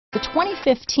The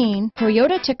 2015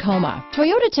 Toyota Tacoma.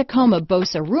 Toyota Tacoma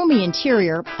boasts a roomy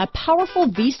interior, a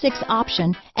powerful V6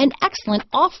 option, and excellent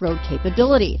off-road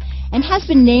capability, and has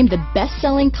been named the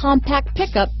best-selling compact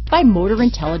pickup by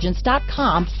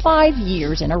MotorIntelligence.com 5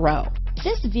 years in a row.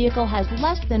 This vehicle has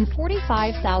less than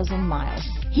 45,000 miles.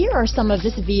 Here are some of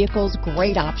this vehicle's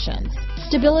great options: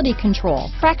 stability control,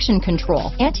 traction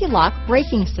control, anti-lock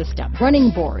braking system, running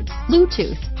boards,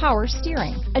 Bluetooth, power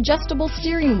steering, adjustable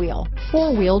steering wheel,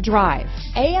 four-wheel drive,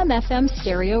 AM/FM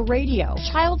stereo radio,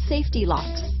 child safety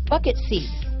locks, bucket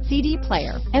seats, CD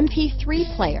player,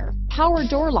 MP3 player, power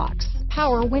door locks,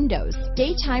 power windows,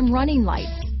 daytime running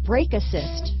lights, brake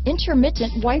assist,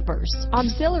 intermittent wipers,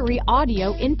 auxiliary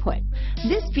audio input.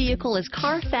 This vehicle is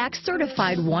Carfax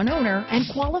certified one owner and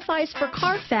qualifies for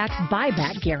Carfax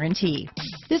buyback guarantee.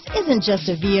 This isn't just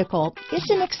a vehicle, it's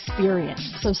an experience.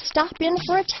 So stop in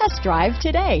for a test drive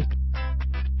today.